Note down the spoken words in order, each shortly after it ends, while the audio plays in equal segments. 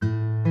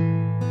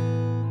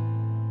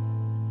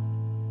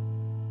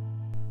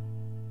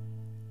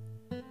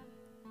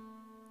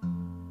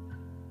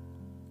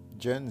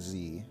Gen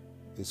Z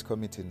is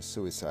committing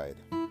suicide.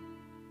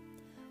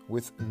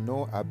 With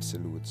no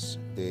absolutes,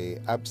 they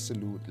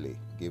absolutely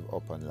give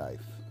up on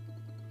life.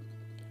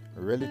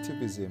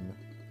 Relativism,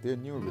 their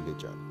new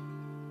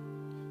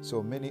religion.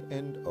 So many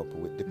end up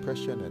with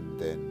depression and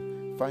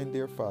then find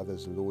their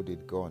father's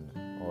loaded gun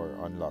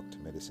or unlocked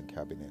medicine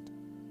cabinet.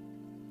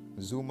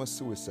 Zoomer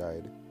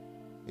suicide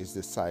is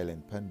the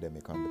silent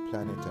pandemic on the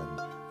planet,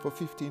 and for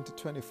 15 to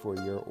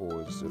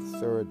 24-year-olds, the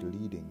third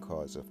leading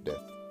cause of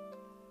death.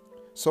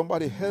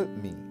 Somebody help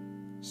me,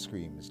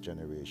 screams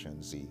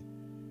Generation Z.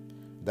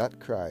 That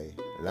cry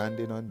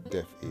landing on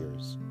deaf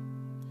ears.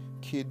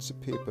 Kids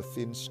paper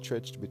thin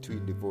stretched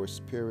between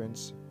divorced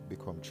parents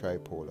become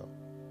tripolar.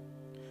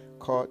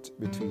 Caught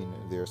between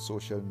their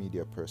social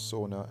media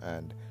persona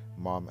and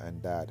mom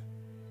and dad.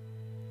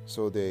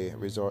 So they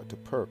resort to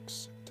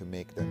perks to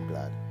make them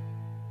glad.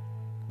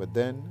 But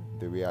then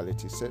the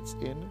reality sets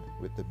in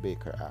with the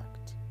Baker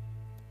Act.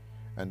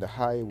 And the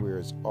high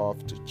wears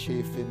off to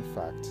chafing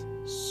fact,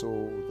 so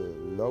the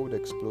loud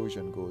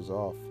explosion goes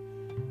off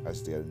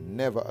as they'll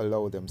never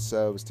allow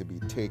themselves to be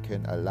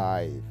taken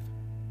alive.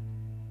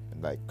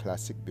 And like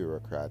classic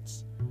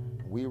bureaucrats,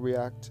 we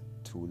react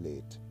too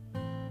late.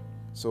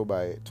 So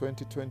by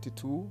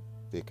 2022,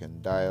 they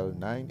can dial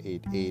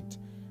 988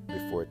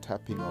 before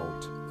tapping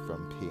out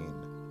from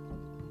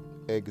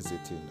pain,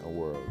 exiting a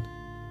world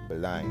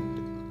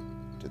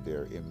blind to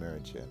their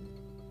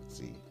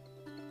emergency.